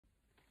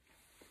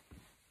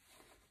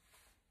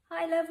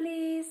Hi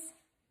lovelies!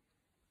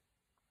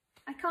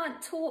 I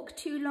can't talk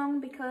too long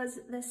because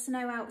there's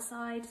snow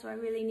outside, so I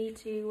really need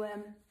to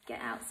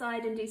get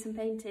outside and do some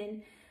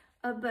painting.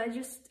 But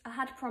I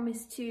had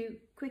promised to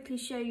quickly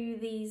show you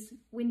these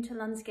winter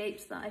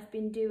landscapes that I've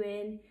been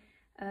doing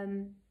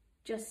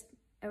just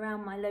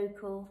around my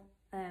local,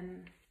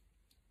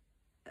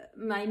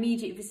 my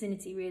immediate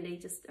vicinity really,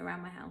 just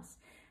around my house.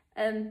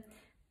 And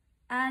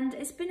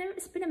it's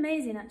been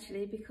amazing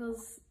actually,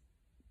 because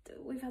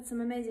we've had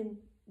some amazing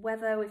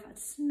weather. We've had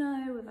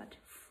snow, we've had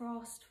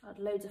frost, we've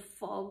had loads of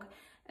fog,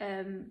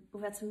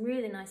 we've had some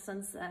really nice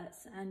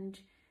sunsets, and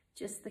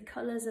just the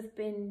colours have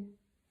been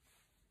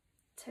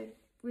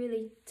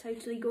really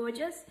totally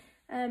gorgeous,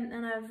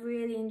 and I've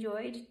really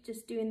enjoyed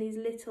just doing these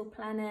little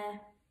plein air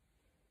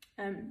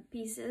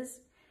pieces,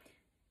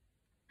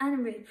 and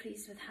I'm really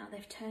pleased with how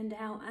they've turned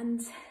out.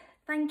 And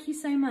thank you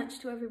so much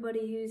to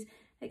everybody who's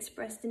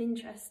expressed an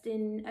interest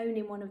in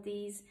owning one of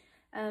these.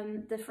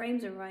 The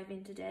frames are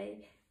arriving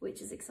today, which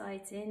is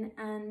exciting,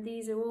 and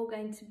these are all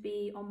going to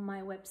be on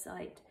my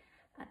website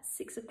at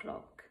 6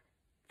 o'clock.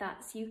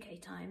 That's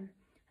UK time.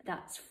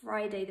 That's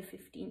Friday the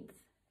 15th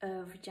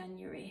of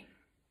January.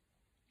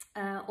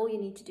 All you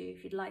need to do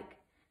if you'd like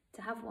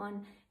to have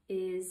one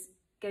is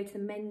go to the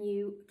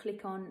menu,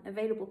 click on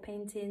available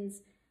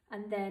paintings,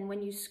 and then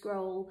when you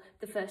scroll,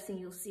 the first thing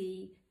you'll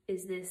see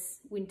is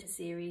this winter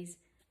series,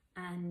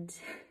 and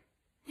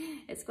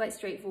it's quite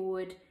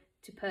straightforward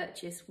to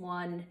purchase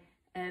one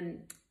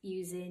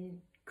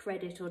using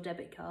credit or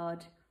debit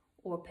card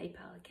or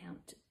PayPal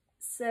account.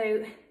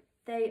 So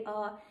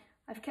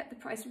I've kept the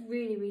price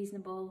really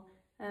reasonable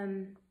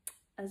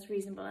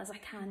as I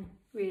can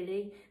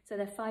really. So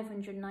they're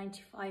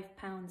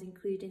 £595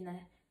 including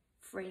their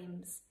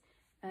frames,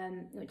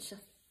 which I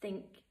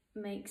think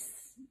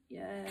makes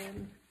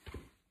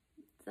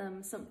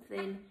them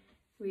something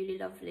really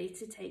lovely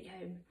to take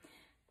home.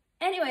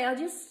 Anyway, I'll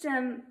just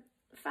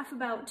faff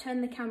about, turn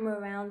the camera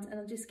around,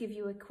 and I'll just give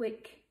you a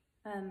quick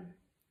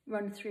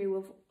run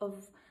through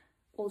of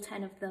all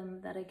 10 of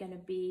them that are going to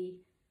be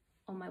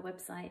on my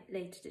website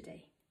later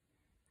today.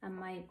 And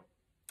my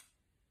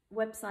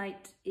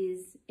website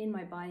is in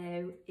my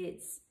bio.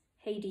 It's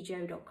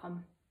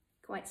Haidee-Jo.com.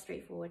 Quite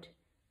straightforward.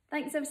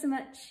 Thanks ever so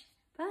much.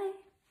 Bye.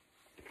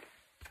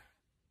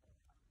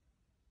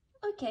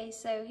 Okay,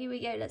 so here we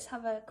go. Let's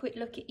have a quick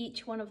look at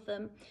each one of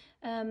them.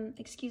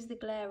 Excuse the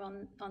glare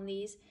on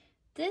these.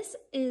 This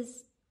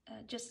is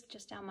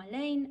just down my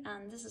lane,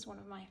 and this is one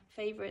of my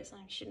favourites.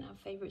 I shouldn't have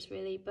favourites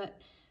really, but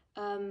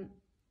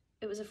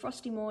it was a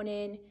frosty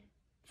morning,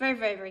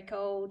 very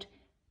cold.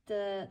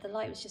 The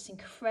light was just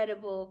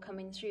incredible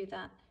coming through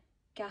that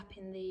gap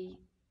in the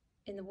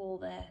wall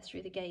there,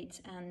 through the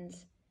gate, and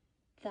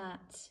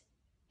that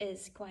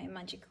is quite a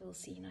magical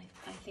scene,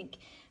 I think.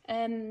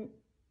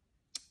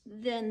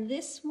 Then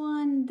this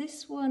one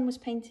was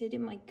painted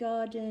in my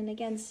garden.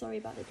 Again, sorry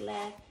about the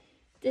glare.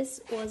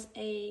 This was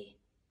a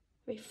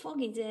very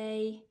foggy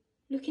day,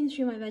 looking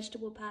through my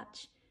vegetable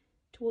patch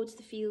towards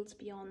the fields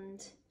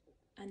beyond,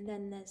 and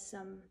then there's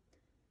some,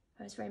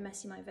 oh, it's very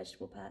messy, my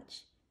vegetable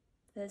patch.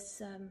 There's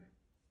some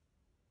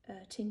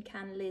tin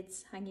can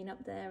lids hanging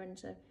up there,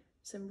 and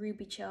some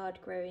ruby chard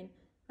growing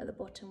at the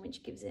bottom,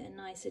 which gives it a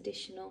nice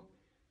additional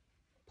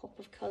pop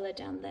of colour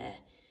down there.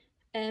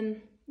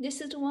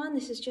 This is the one,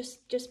 this is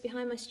just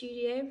behind my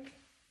studio,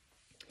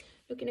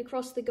 looking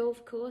across the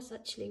golf course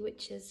actually,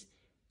 which is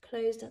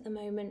closed at the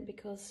moment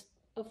because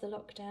of the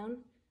lockdown.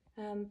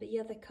 But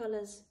yeah, the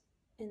colours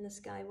in the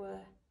sky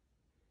were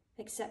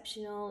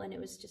exceptional, and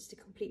it was just a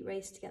complete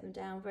race to get them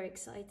down. Very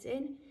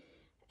exciting.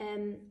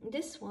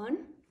 This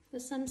one, the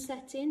sun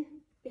setting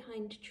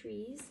behind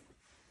trees.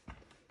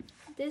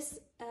 This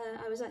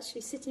I was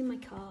actually sitting in my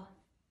car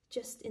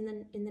just in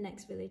the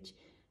next village.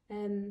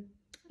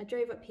 I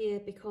drove up here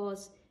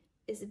because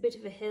it's a bit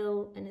of a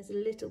hill and there's a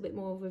little bit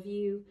more of a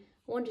view.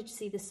 I wanted to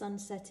see the sun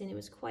setting. It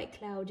was quite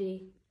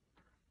cloudy,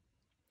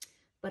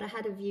 but I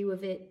had a view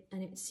of it,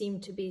 and it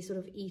seemed to be sort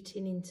of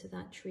eating into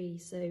that tree.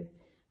 So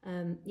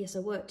yes, I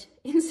worked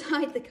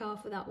inside the car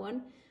for that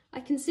one.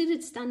 I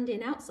considered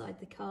standing outside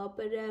the car,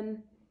 but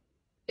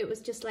it was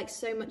just like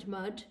so much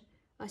mud.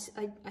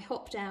 I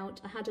hopped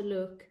out, I had a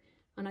look,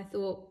 and I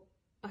thought,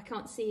 I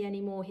can't see any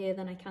more here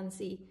than I can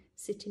see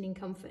sitting in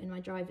comfort in my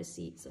driver's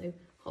seat, so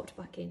hopped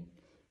back in.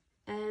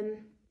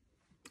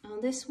 On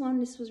this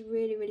one, this was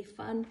really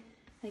fun.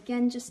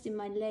 Again, just in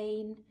my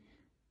lane.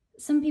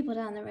 Some people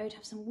down the road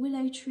have some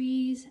willow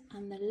trees,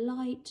 and the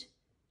light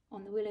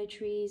on the willow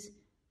trees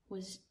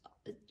was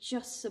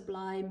just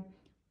sublime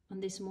on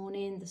this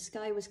morning. The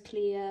sky was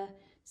clear,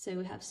 so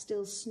we have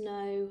still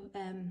snow,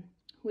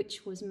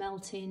 which was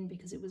melting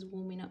because it was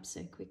warming up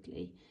so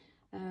quickly.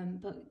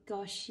 But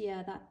gosh,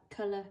 yeah, that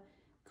colour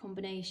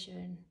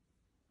combination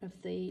of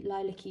the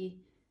lilac-y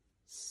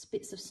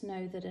bits of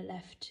snow that are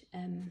left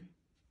in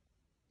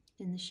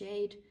the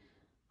shade,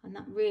 and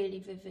that really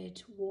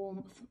vivid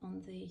warmth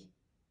on the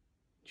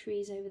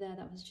trees over there,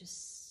 that was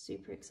just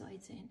super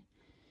exciting.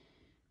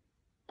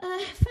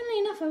 Funnily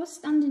enough, I was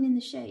standing in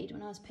the shade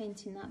when I was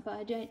painting that, but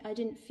I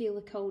didn't feel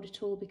the cold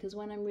at all, because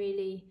when I'm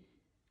really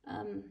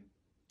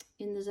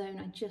in the zone,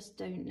 I just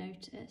don't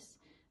notice.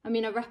 I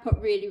mean, I wrap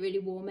up really, really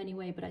warm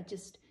anyway, but I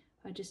just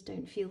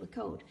don't feel the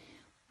cold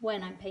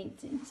when I'm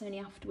painting. It's only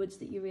afterwards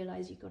that you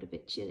realise you got a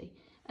bit chilly.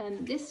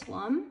 This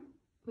one,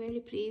 really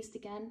pleased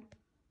again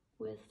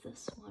with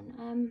this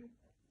one.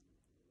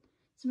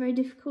 It's a very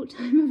difficult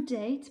time of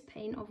day to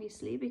paint,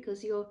 obviously,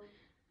 because you're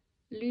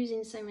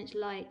losing so much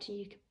light and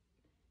you can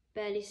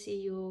barely see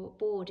your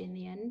board in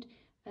the end.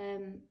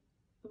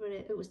 But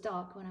it was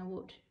dark when I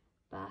walked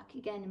back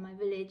again in my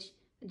village,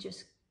 and I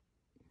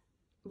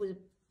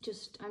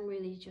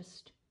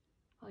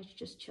was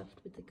just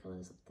chuffed with the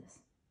colours of this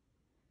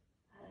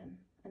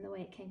and the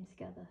way it came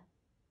together.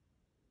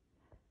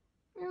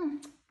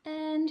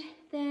 And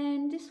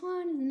then this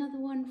one is another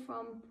one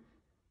from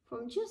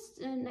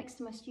just next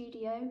to my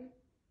studio.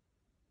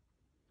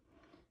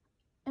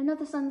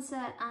 Another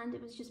sunset, and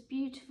it was just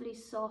beautifully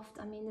soft.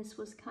 I mean, this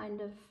was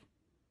kind of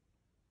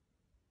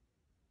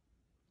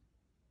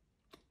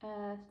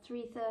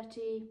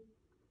 3:30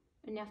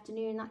 in the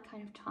afternoon, that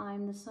kind of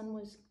time. The sun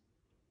was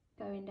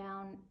going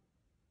down,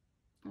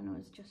 and it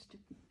was just a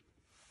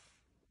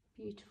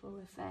beautiful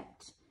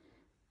effect.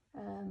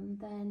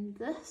 Then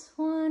this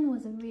one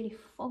was a really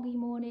foggy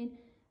morning,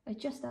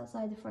 just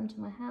outside the front of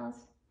my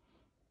house.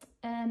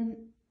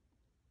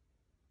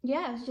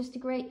 Yeah, it was just a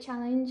great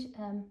challenge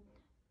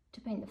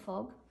to paint the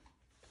fog.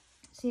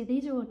 See,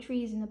 these are all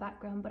trees in the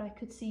background, but I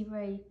could see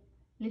very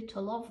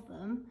little of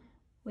them,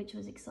 which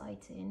was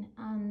exciting.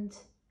 And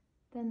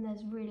then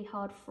there's really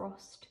hard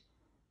frost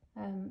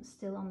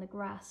still on the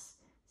grass,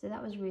 so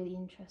that was really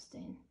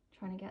interesting,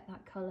 trying to get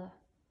that colour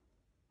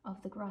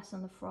of the grass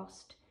on the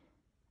frost.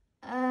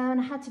 And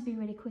I had to be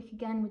really quick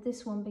again with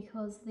this one,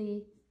 because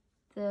the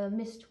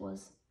mist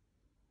was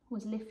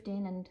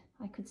lifting and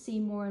I could see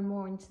more and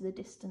more into the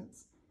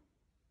distance,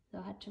 so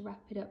I had to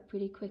wrap it up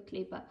pretty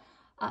quickly. But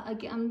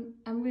I'm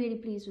really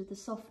pleased with the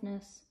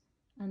softness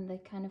and the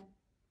kind of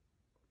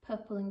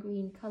purple and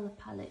green colour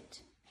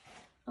palette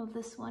of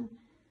this one.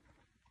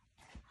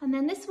 And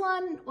then this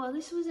one, well,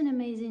 this was an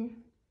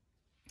amazing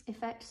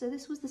effect. So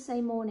this was the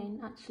same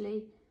morning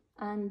actually,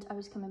 and I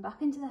was coming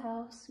back into the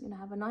house, gonna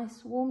have a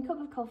nice warm cup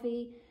of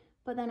coffee,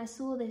 but then I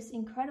saw this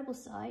incredible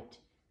sight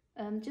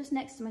just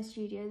next to my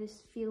studio.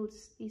 These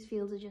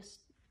fields are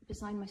just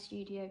beside my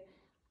studio,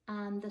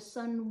 and the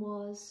sun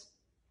was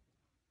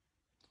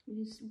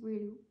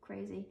really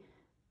crazy,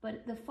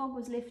 but the fog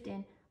was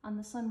lifting and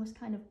the sun was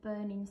kind of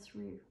burning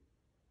through.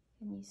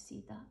 Can you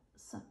see that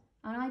sun?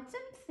 And I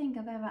don't think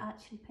I've ever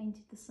actually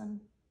painted the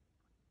sun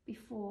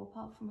before,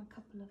 apart from a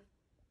couple of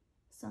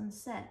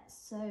sunsets.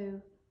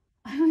 So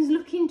I was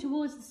looking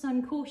towards the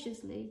sun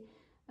cautiously.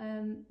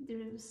 There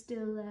was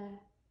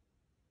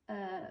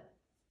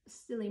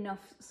still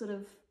enough sort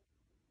of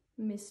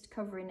mist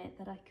covering it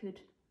that I could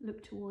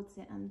look towards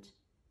it, and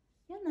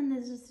yeah, and then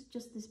there's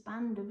just this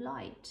band of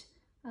light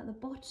at the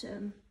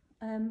bottom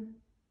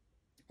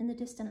in the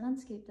distant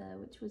landscape there,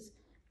 which was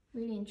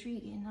really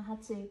intriguing. I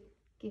had to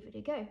give it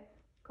a go.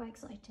 Quite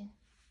exciting.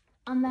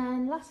 And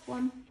then last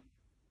one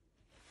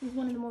is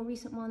one of the more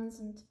recent ones,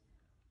 and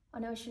I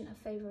know I shouldn't have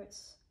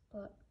favourites,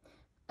 but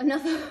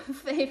another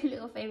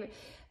little favourite.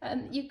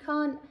 You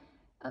can't,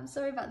 I'm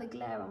sorry about the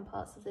glare on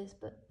parts of this,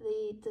 but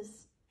the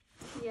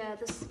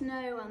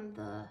snow and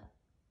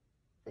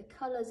the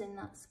colours in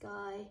that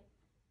sky,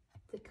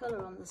 the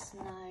colour on the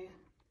snow.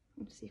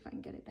 Let's see if I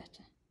can get it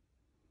better.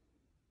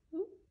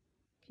 Ooh,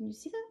 can you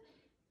see that?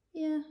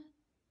 Yeah,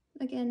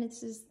 again,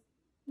 it's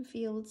the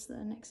fields that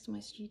are next to my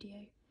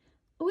studio,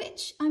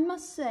 which I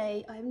must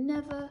say I've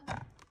never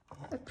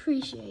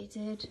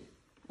appreciated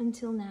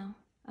until now.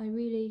 I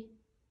really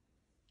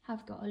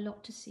have got a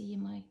lot to see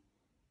in my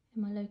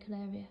local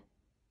area.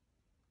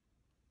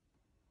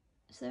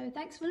 So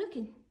thanks for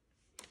looking.